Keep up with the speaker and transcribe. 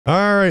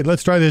All right,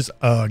 let's try this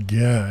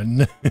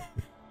again.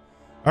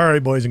 All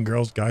right, boys and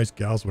girls, guys,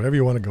 gals, whatever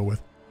you want to go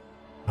with.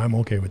 I'm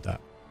okay with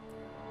that.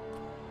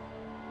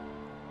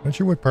 Not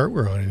sure what part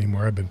we're on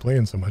anymore. I've been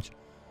playing so much.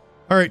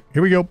 All right,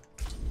 here we go.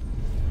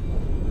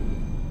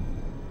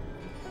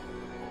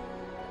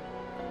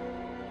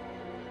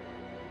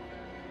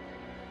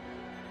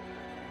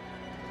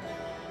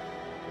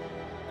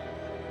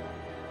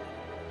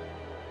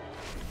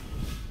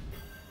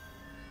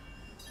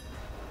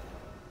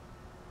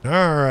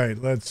 All right,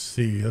 let's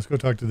see. Let's go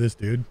talk to this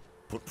dude.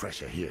 Put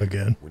pressure here.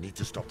 Again. We need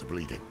to stop the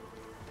bleeding.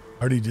 I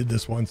already did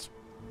this once.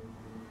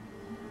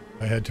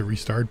 I had to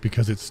restart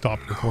because it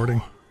stopped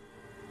recording.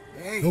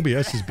 Hey,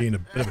 OBS is being a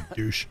bit of a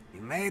douche.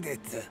 you made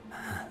it.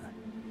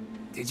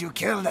 Did you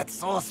kill that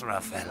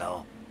sorcerer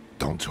fellow?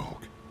 Don't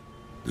talk.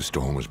 The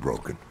storm was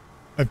broken.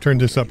 I've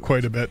turned this up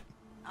quite a bit.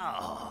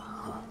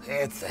 Oh,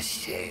 it's a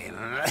shame.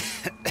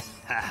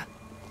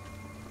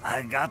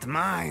 I got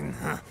mine.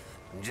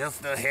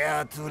 Just a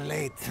hair too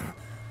late.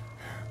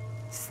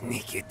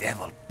 Sneaky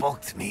devil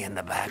poked me in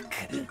the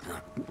back.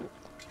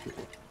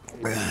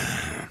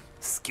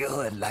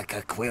 Skewered like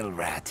a quill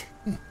rat.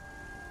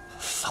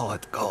 So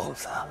it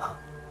goes.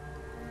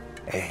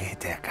 Hey,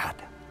 Deckard.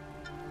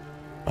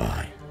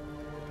 Aye.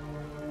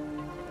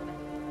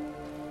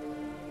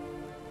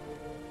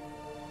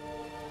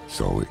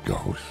 So it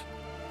goes.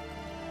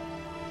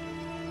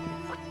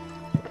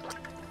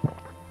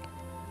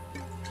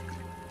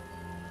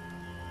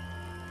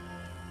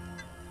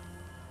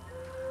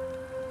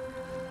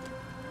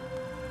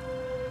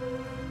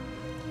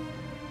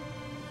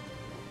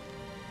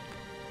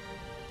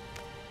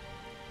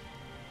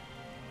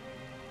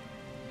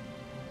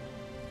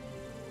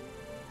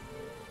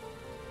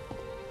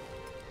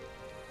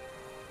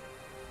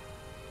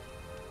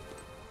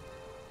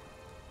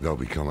 They'll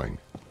be coming.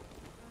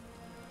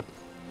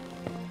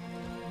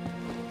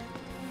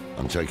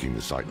 I'm taking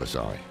the sightless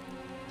eye.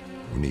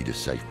 We need a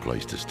safe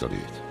place to study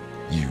it.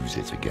 Use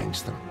it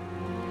against them.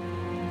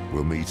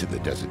 We'll meet at the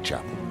desert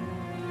chapel.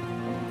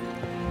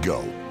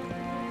 Go.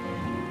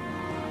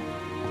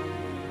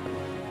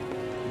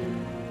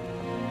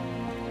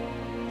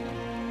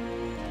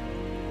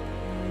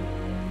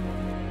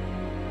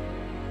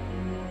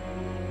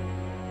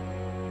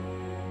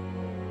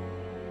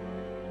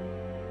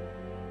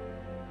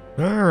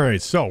 All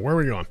right, so where are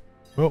we going?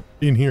 Oh,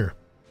 in here.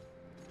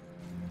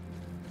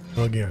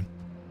 Again.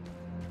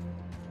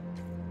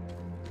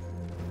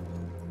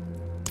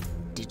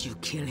 Did you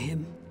kill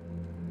him?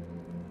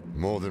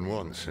 More than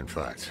once, in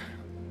fact.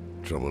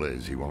 Trouble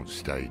is, he won't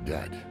stay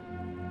dead.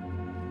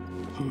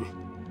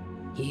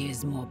 He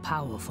is more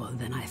powerful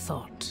than I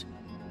thought.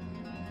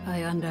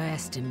 I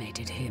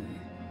underestimated him.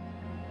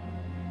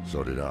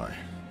 So did I.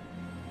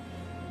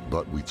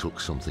 But we took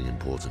something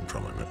important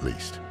from him, at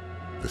least.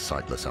 The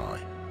sightless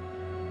eye.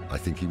 I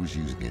think he was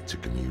using it to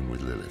commune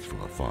with Lilith from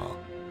afar.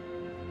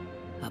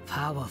 A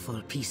powerful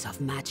piece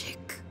of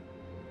magic.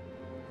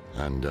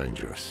 And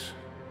dangerous.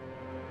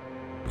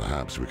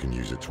 Perhaps we can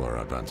use it to our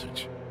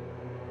advantage.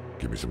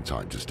 Give me some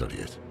time to study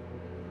it.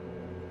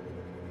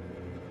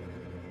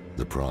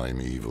 The prime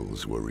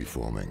evils were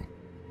reforming.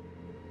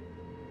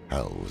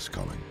 Hell was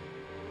coming.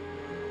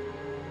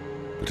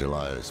 But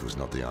Elias was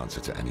not the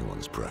answer to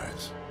anyone's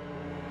prayers.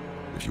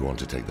 If you want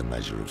to take the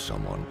measure of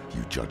someone,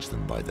 you judge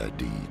them by their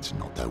deeds,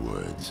 not their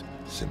words.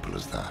 Simple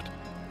as that.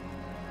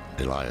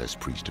 Elias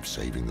preached of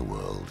saving the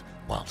world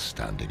while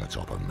standing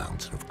atop a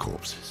mountain of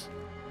corpses.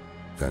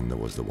 Then there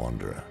was the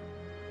Wanderer.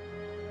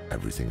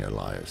 Everything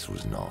Elias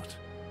was not.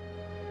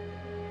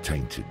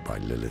 Tainted by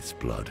Lilith's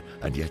blood,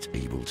 and yet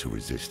able to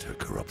resist her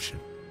corruption.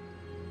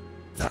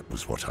 That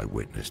was what I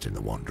witnessed in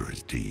the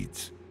Wanderer's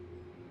deeds.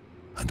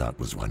 And that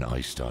was when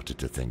I started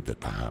to think that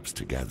perhaps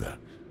together,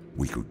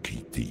 we could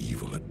keep the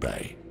evil at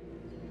bay.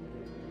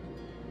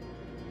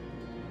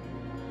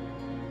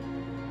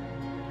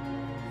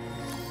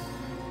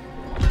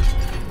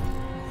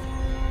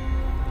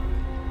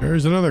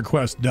 There's another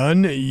quest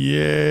done.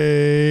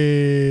 Yay!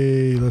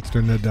 Let's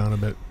turn that down a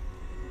bit.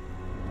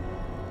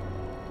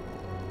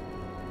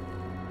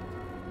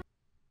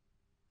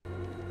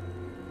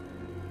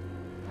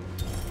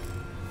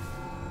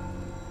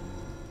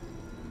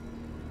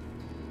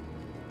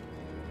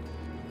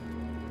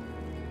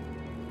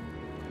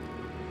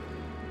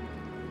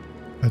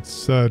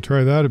 Let's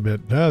try that a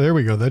bit. Ah, there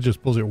we go. That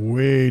just pulls it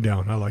way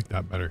down. I like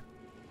that better.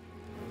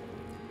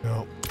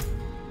 Now,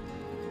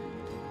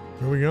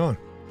 where are we going?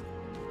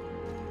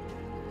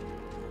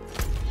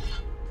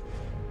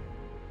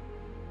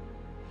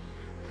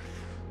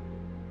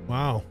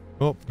 Wow.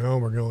 Oh, no,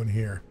 we're going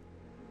here.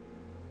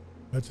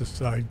 That's a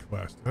side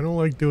quest. I don't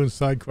like doing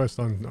side quests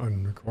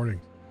on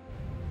recordings.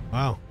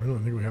 Wow. I don't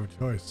think we have a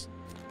choice.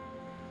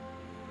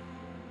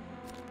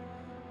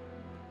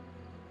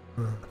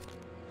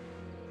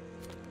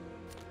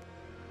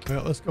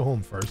 Well, let's go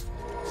home first.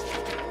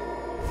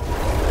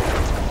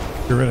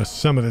 Get rid of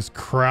some of this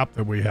crap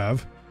that we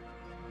have.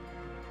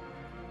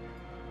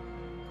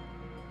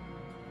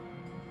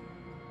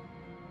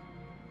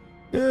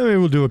 Yeah, maybe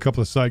we'll do a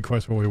couple of side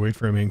quests while we wait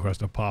for a main quest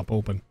to pop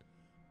open.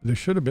 There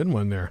should have been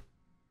one there.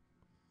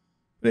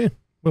 But yeah,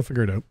 we'll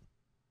figure it out.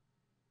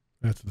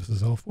 That's what this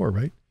is all for,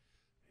 right?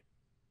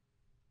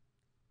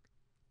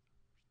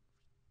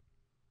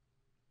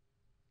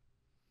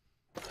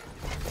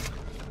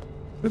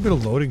 A bit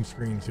of loading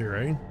screens here,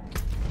 eh?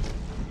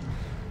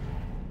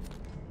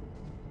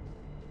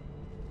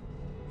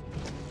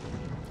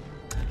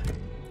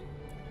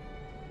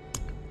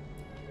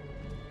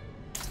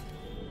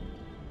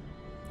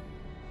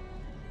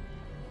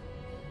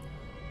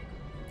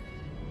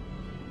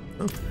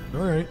 Oh, all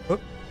right. Oh.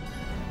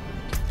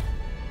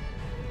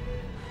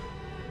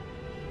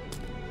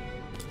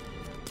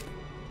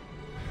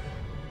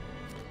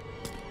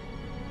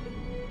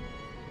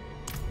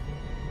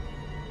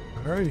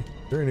 All right. Is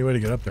there any way to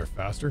get up there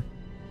faster?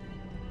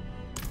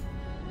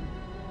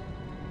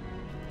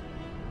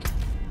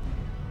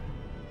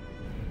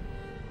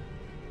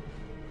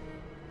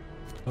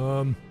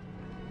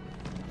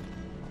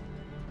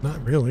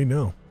 Not really,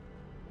 no.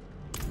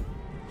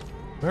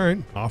 All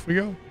right, off we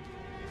go.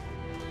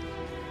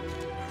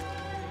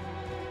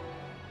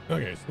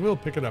 Okay, so we'll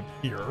pick it up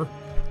here.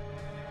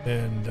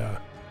 And,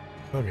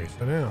 okay,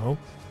 so now...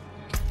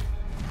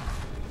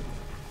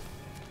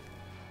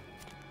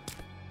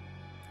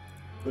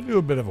 we'll do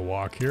a bit of a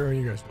walk here.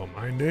 You guys don't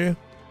mind, do you?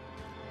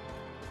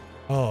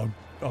 I'll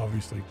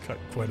obviously cut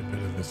quite a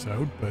bit of this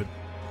out, but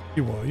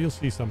you will. You'll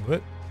see some of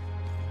it.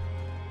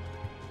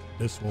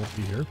 This won't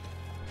be here.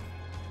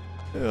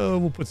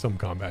 We'll put some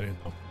combat in,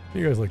 though.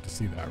 You guys like to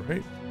see that,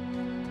 right?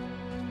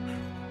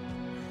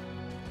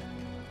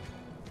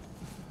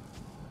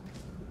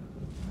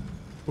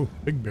 Ooh,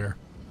 big bear.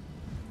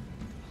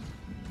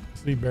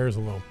 Let's leave bears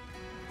alone.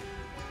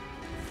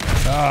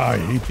 Ah, I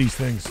hate these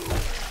things.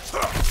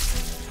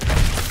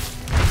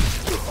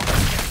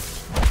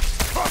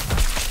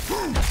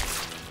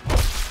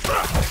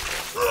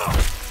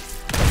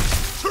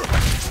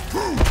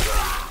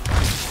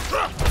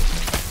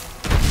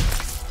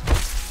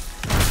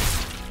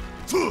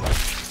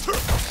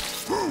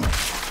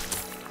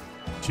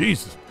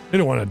 Jesus, they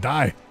don't want to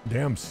die.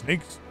 Damn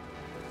snakes.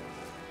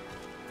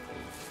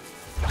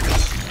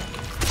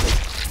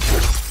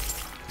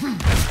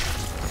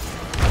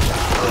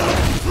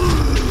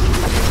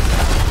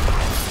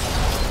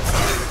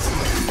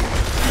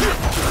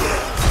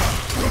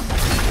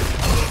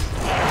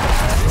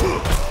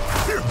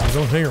 They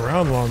don't hang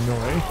around long, no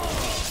way.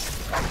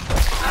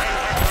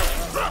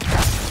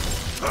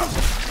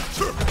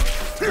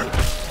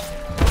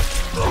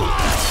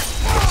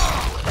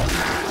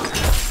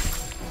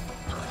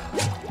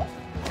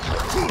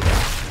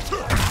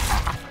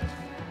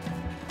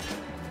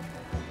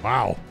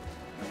 Wow.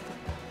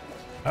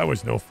 That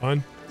was no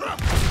fun.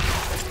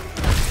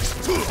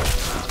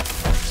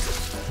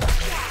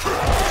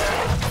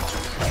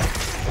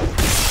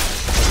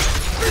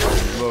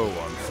 Low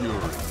on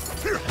fury.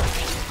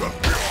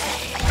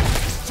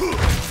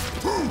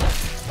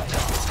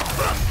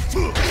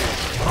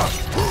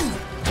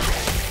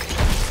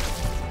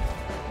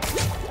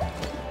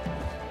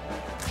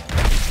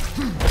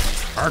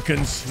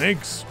 Arkin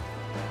snakes.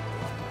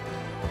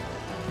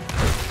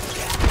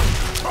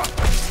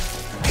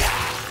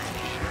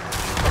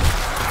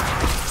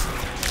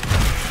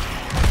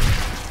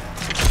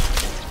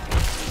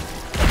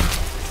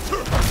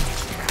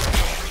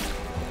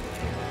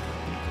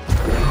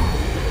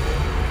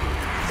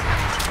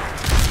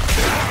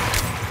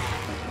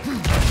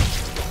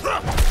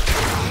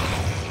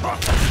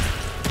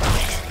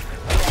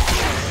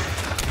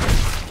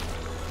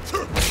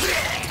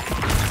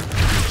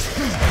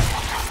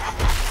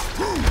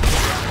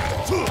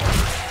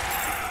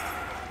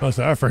 How's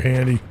that for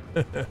handy?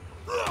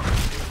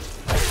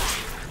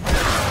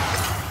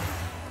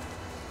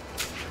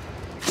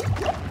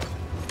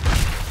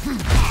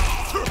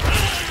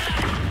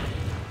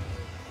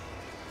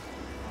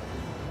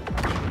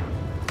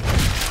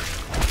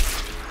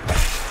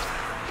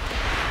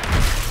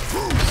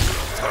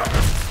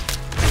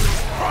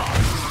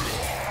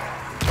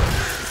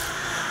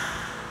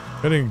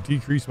 Gonna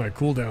decrease my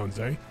cooldowns,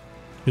 eh?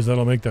 Because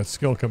that'll make that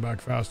skill come back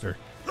faster.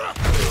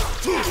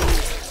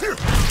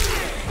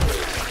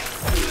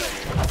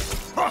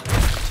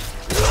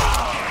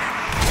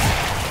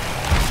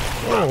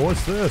 Oh,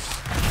 what's this?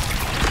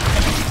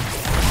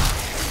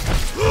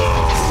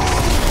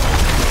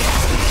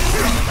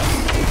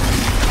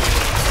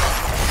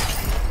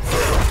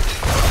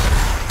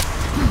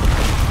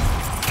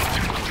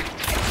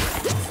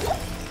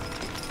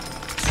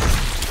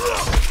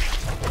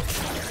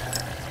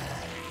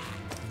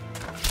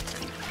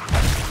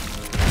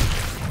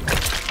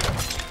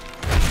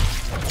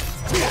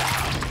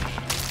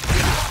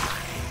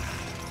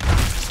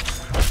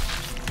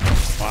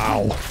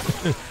 Wow.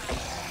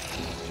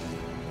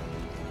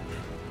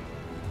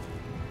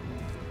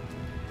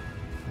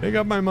 Make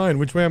up my mind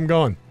which way I'm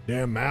going.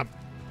 Damn map.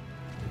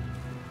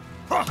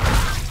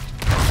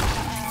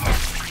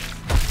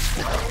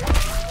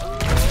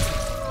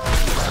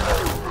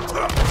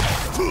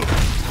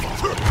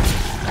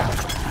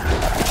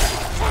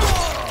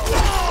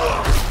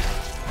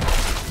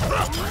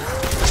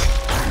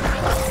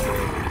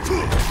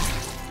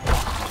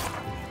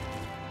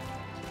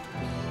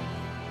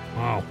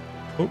 Wow.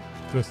 Oh,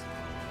 just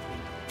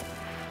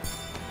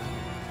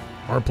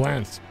more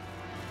plants.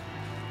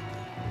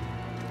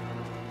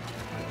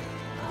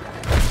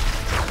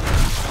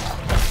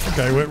 That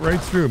guy went right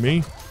through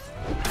me.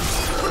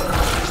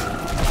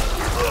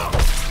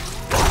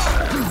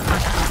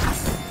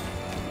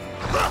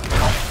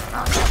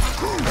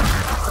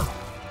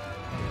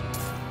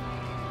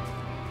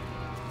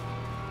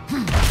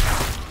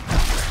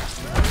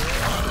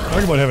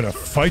 Talk about having to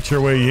fight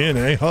your way in,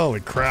 eh? Holy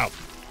crap.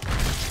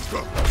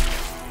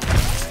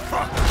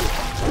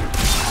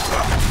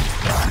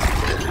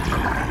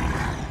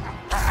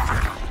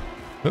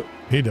 Oh,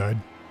 he died.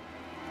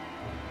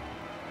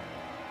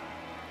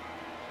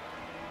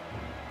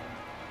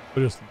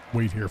 I'll just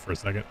wait here for a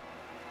second.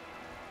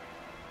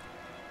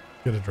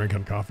 Get a drink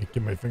on coffee.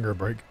 Give my finger a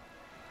break.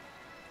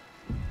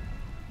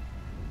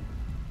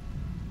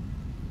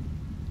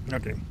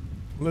 Okay.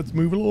 Let's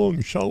move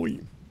along, shall we?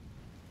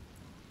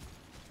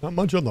 Not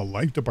much on the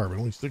life department,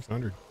 only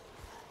 600.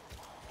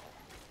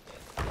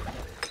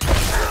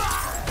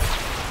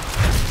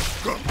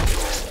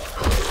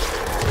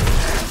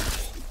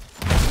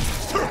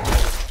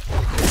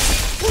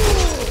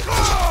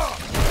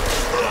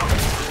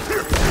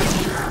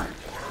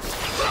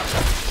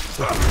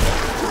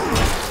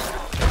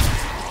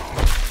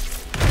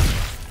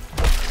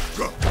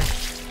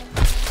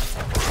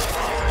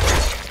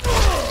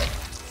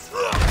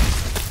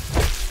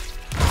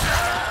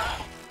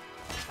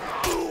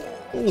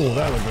 Oh,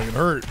 that looked like it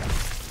hurt.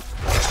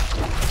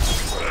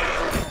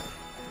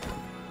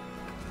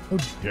 How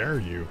dare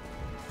you?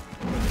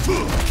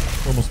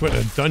 Almost went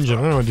in a dungeon.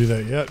 I don't want to do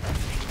that yet.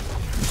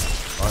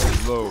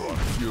 I'm low on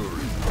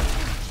fury.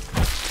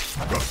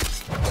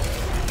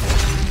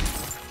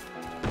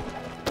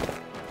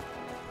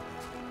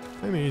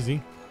 I'm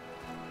easy.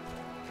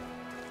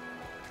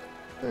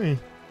 Hey.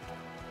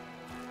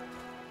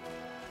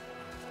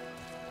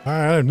 I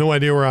have no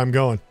idea where I'm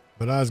going,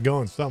 but I was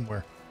going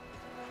somewhere.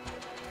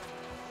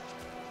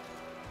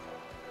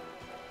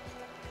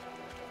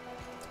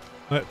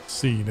 Let's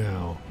see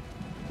now.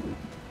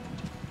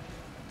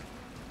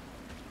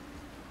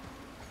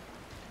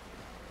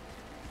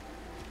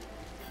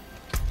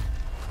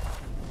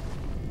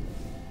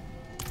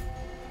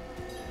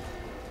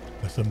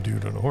 That's some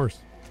dude on a horse.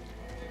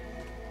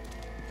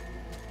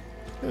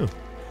 Oh.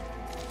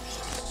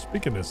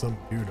 Speaking of some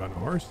dude on a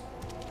horse.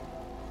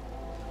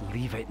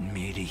 Leave it,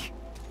 Mary.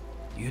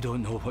 You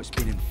don't know what's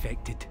been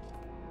infected.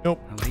 Nope.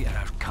 A later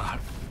our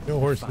cart. No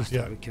horses Faster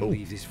yet. we can Oh.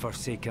 leave these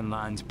forsaken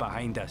lands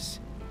behind us.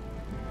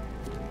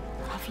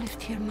 I've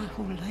lived here my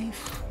whole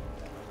life.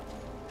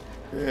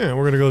 Yeah,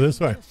 we're gonna go this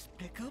way. Just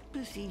pick up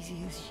as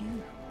easy as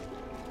you.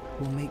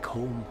 We'll make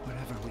home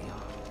wherever we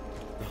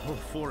are. The whole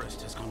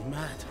forest has gone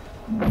mad.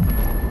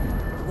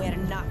 We're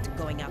not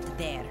going out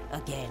there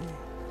again.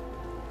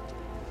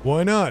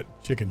 Why not?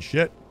 Chicken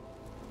shit.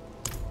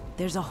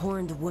 There's a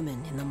horned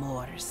woman in the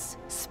moors,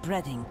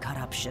 spreading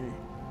corruption.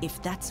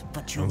 If that's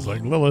what you Sounds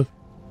like mean. Lilith.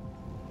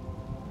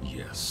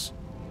 Yes.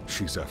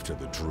 She's after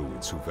the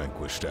druids who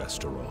vanquished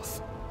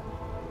Astaroth.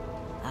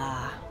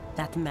 Ah,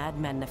 that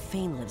madman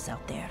Nefane lives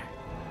out there.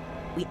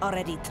 We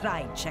already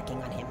tried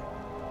checking on him.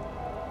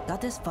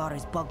 Got as far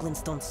as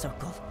Boglinstone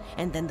Circle,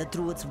 and then the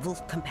druid's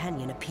wolf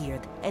companion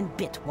appeared and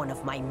bit one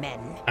of my men.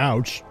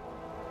 Ouch.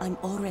 I'm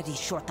already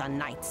short on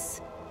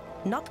knights.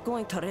 Not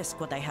going to risk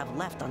what I have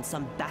left on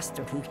some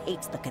bastard who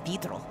hates the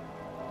cathedral.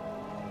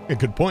 Yeah,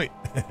 good point.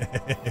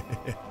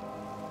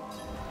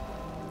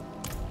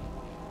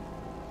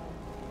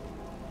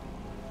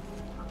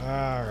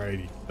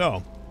 Alrighty.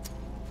 So,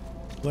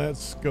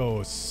 let's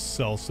go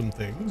sell some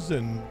things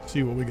and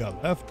see what we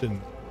got left.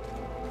 And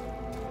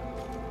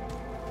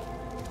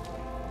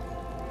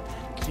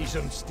See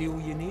some steel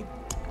you need?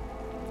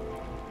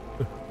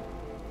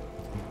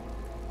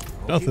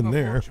 nothing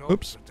there.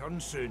 Oops. Return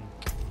soon.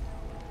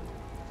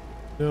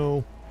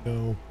 No,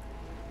 no,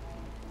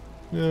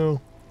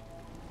 no.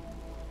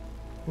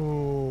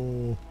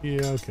 Oh,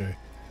 yeah, okay.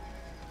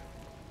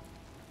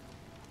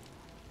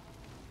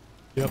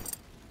 Yep.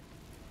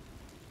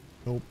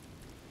 Nope.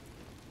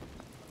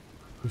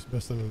 Who's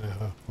best than that?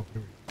 Oh, here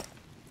we go.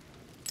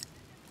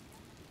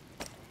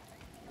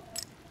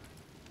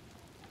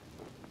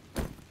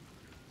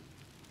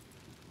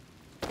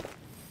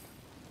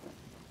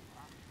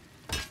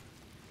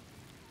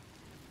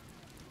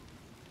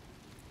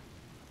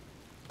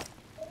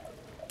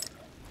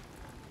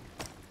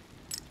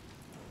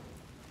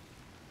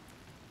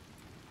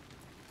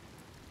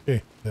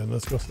 Okay, then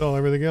let's go sell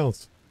everything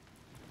else.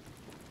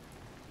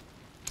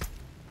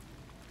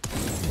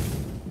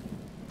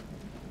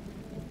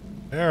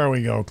 There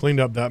we go. Cleaned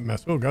up that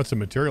mess. Oh, got some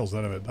materials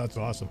out of it. That's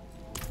awesome.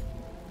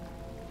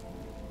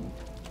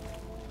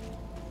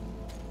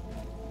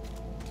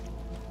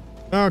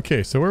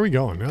 Okay, so where are we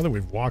going? Now that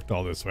we've walked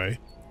all this way.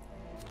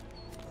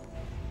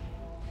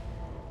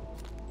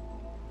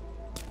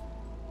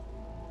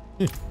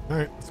 All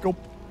right, let's go.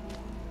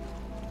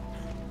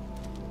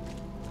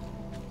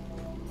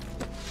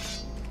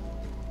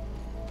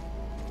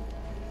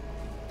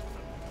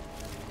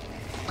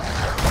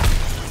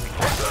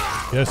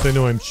 Yes, I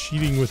know I'm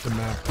cheating with the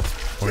map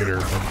pointer,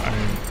 but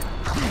I'm...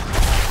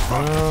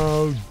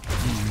 Oh,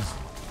 jeez.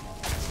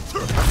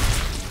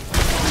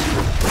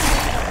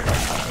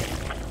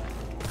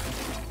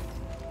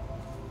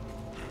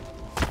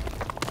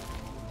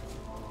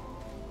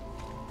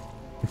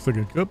 Looks like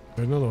a good.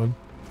 Another one.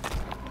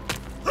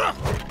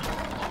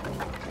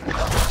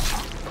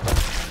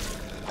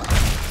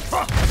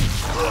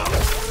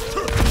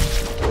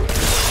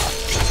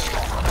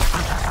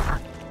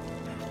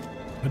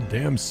 God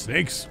damn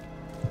snakes.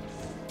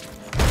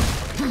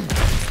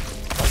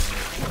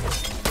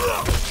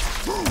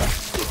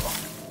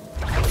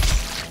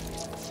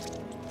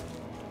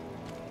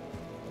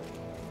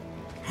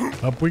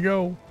 Up we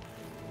go.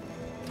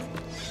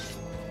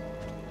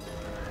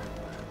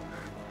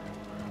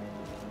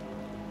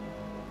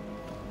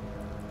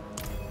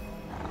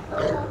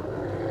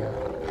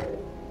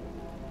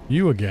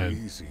 You again.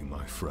 Easy,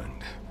 my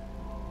friend.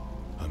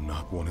 I'm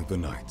not one of the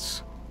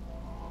knights.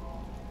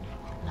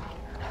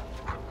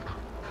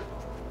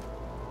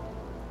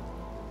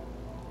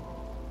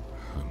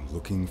 I'm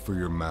looking for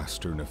your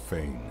master,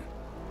 Nefane.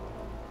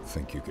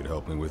 Think you could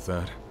help me with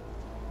that?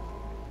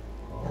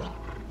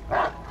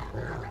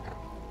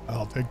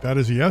 I'll take that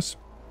as a yes.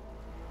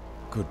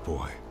 Good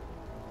boy.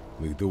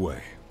 Lead the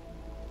way.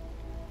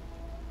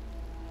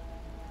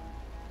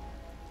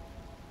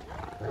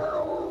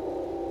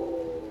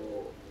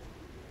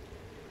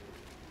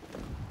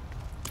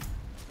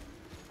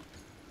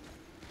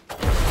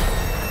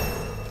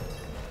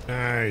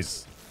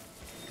 Nice.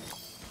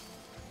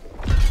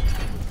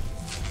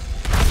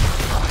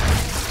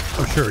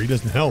 Oh, sure, he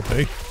doesn't help,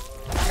 eh?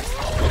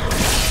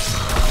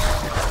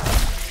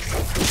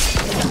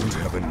 You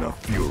have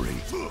enough fury.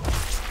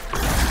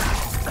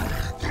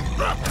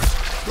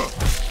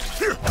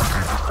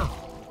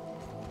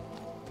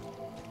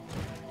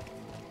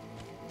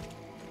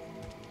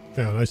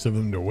 Yeah, nice of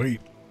him to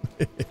wait.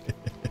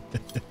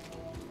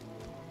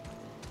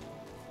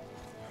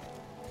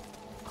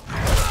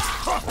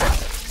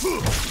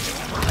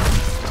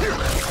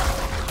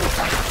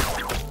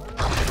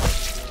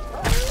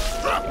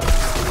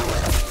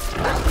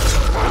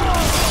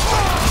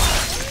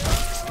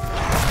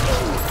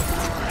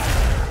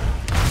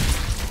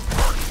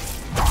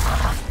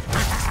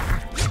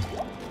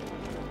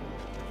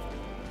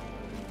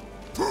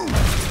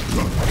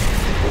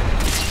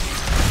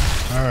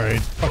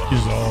 Alright, fuck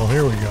yous all.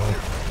 Here we go.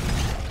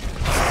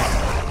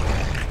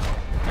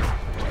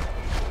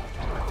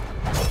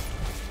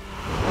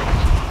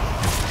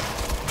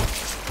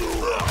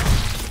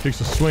 Takes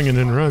a swing and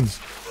then runs.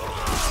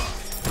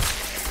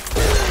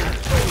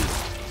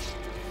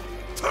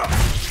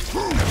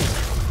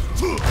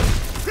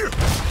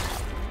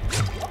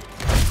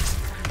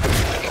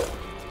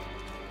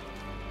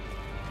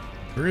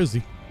 Where is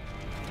he?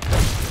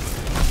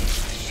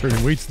 Sure,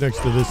 he waits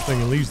next to this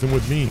thing and leaves them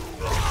with me.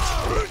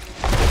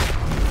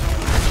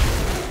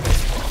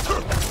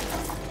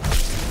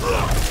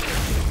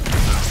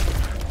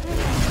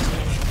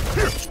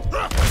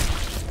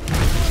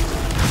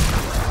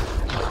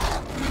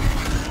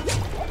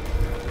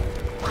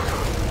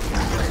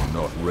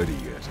 Ready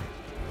yet.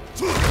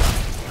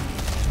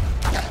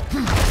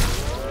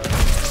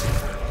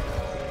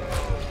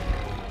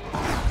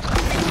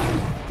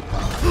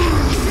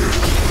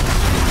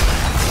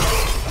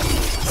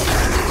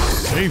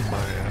 Save my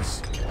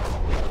ass.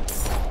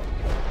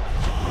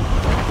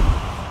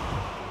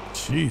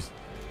 Jeez.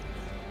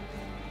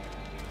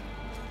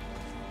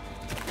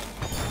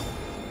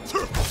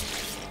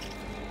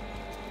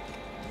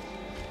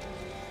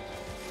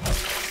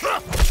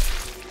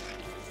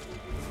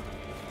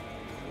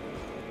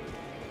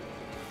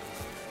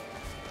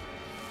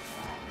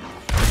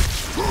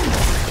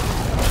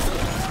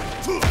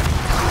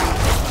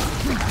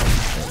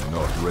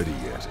 Ready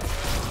yet.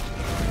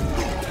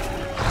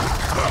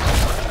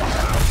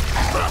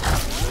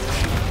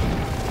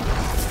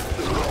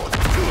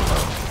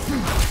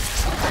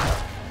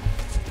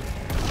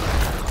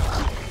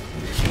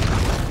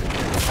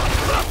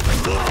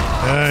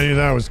 I knew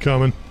that was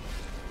coming.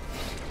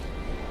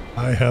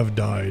 I have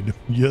died.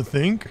 You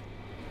think?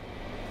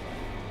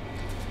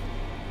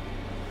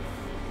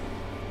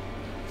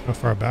 How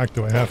far back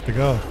do I have to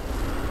go?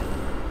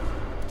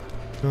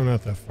 No,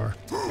 not that far.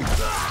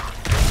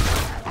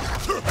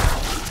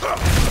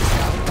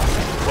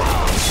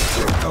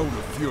 Out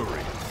of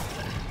fury.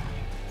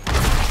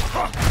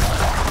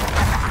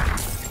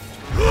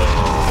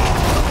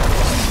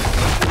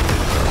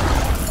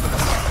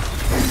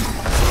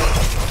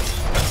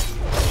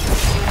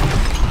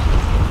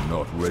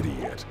 Not ready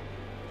yet.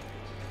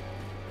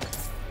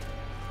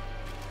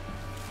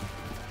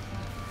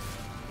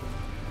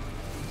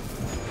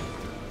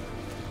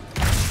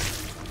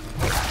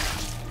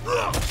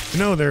 You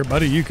know there,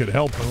 buddy, you could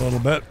help a little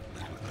bit.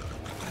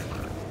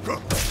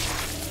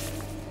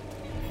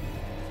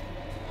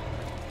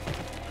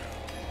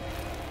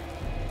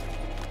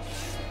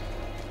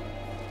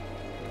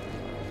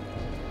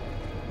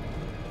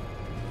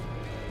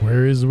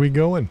 Where is we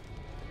going?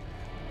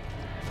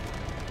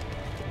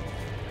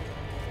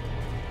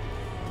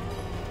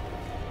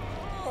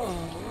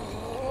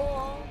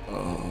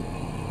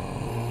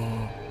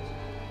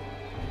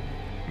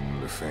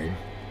 The Fane?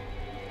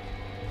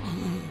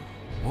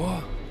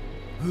 What?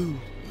 Who?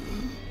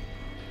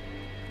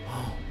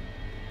 Oh.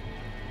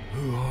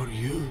 Who are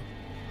you?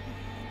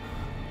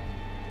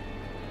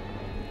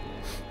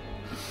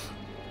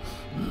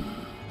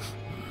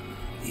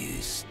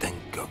 You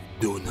stink of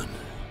Donan.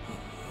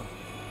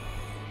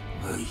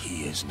 But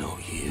he is not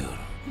here.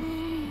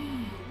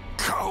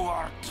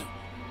 Coward!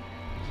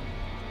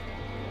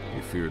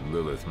 You feared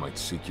Lilith might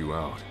seek you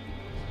out.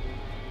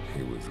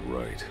 He was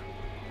right.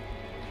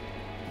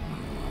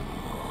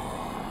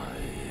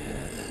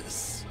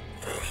 Yes.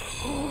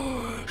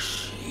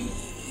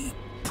 She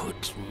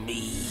put me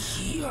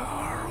here.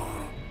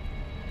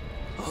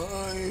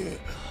 I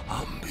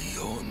am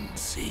beyond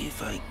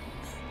saving.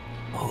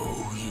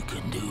 All you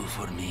can do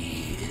for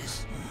me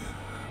is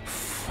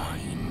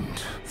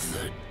find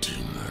the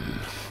demon.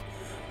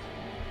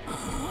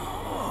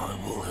 I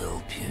will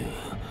help you.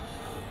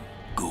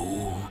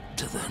 Go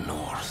to the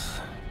north.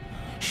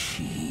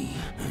 She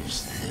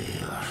is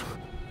there,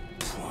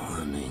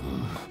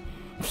 planning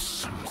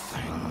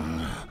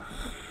something.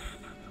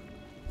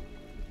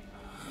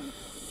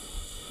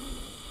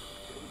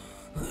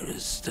 There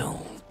is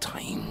still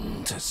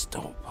time to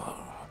stop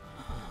her.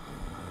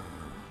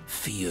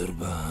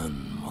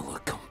 Fearban will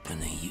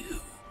accompany you.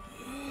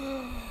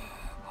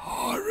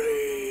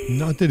 Hurry!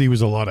 Not that he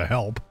was a lot of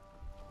help.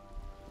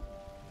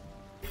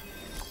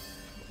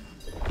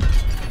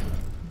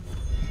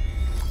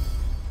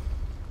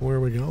 Where are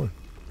we going?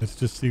 Let's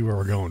just see where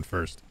we're going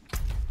first.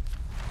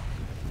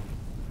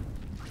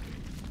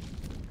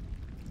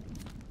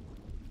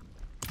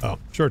 Oh,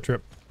 short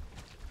trip.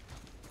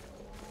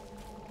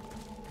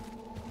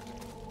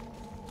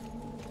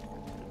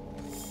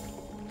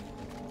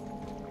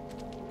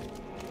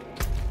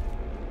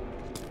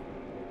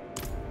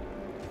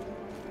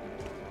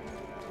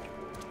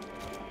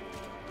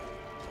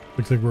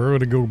 Looks like we're going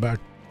to go back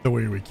the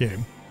way we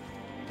came.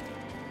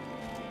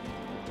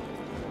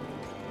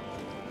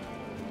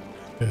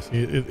 Yes,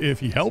 if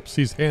he helps,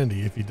 he's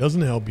handy. If he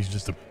doesn't help, he's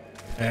just a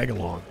tag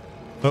along.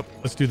 Oh,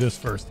 let's do this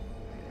first.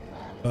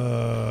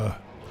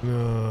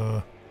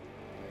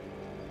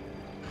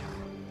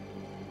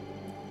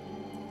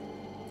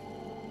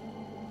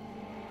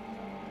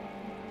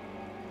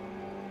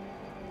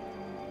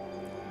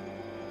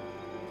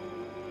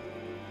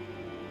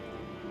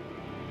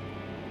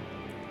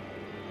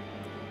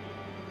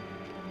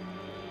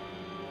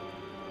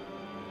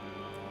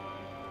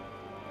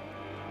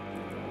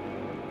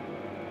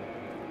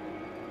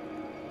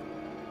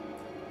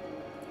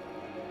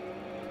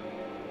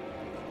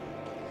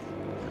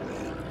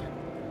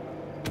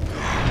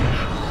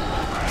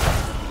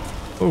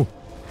 Oh,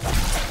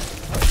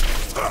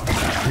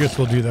 I guess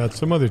we'll do that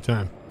some other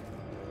time.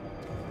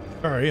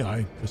 Sorry,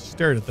 I just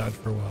stared at that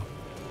for a while.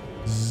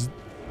 Zzz.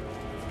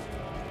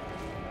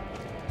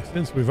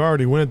 Since we've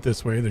already went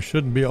this way, there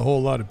shouldn't be a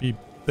whole lot of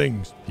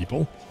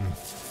people.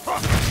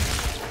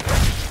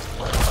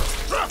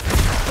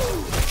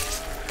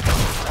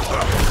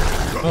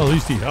 Well, at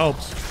least he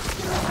helps.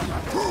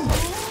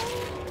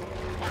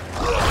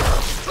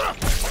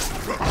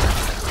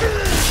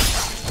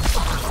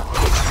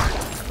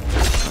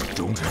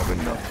 Don't have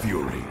enough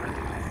fury.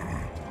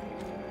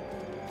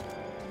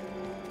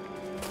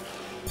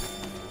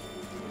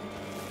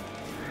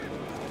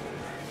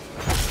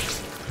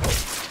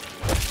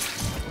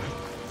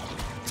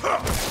 I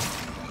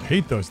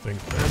hate those things,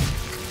 man.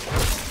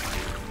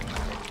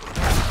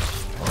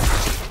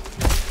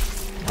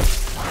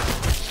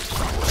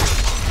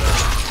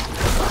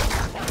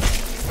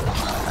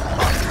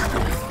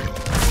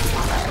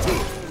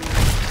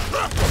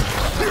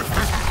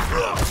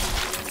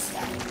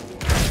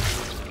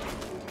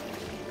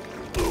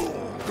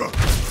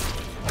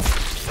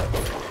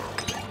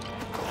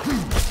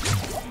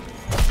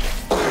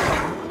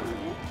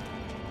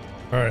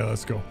 All right,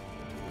 let's go.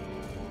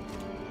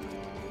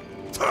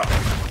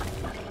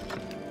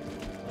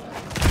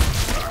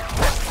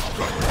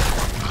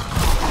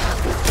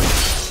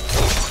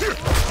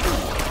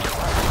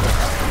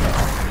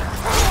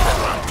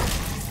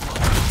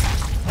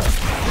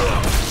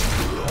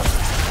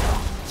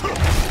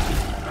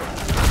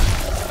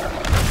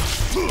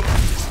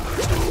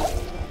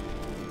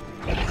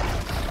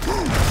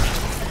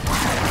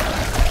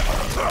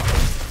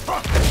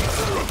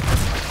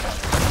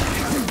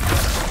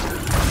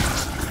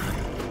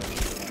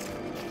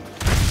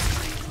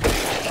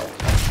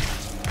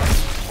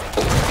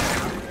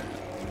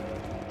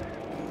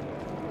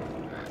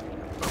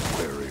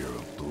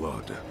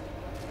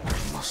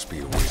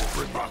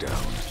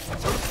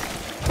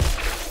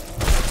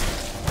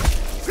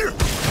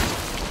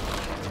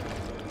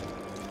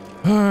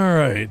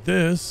 Alright,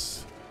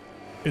 this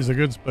is a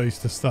good place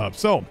to stop.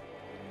 So,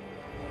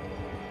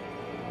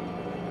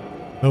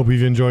 hope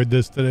you've enjoyed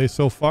this today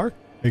so far.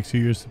 Make sure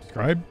you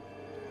subscribe,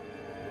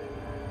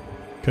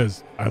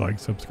 because I like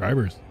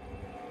subscribers.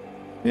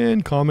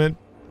 And comment,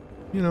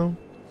 you know,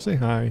 say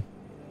hi.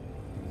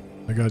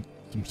 I got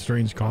some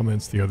strange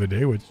comments the other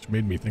day, which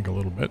made me think a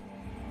little bit.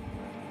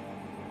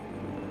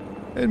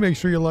 And make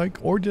sure you like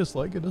or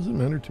dislike. It doesn't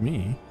matter to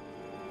me.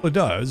 Well, it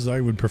does.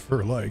 I would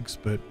prefer likes,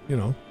 but, you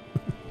know,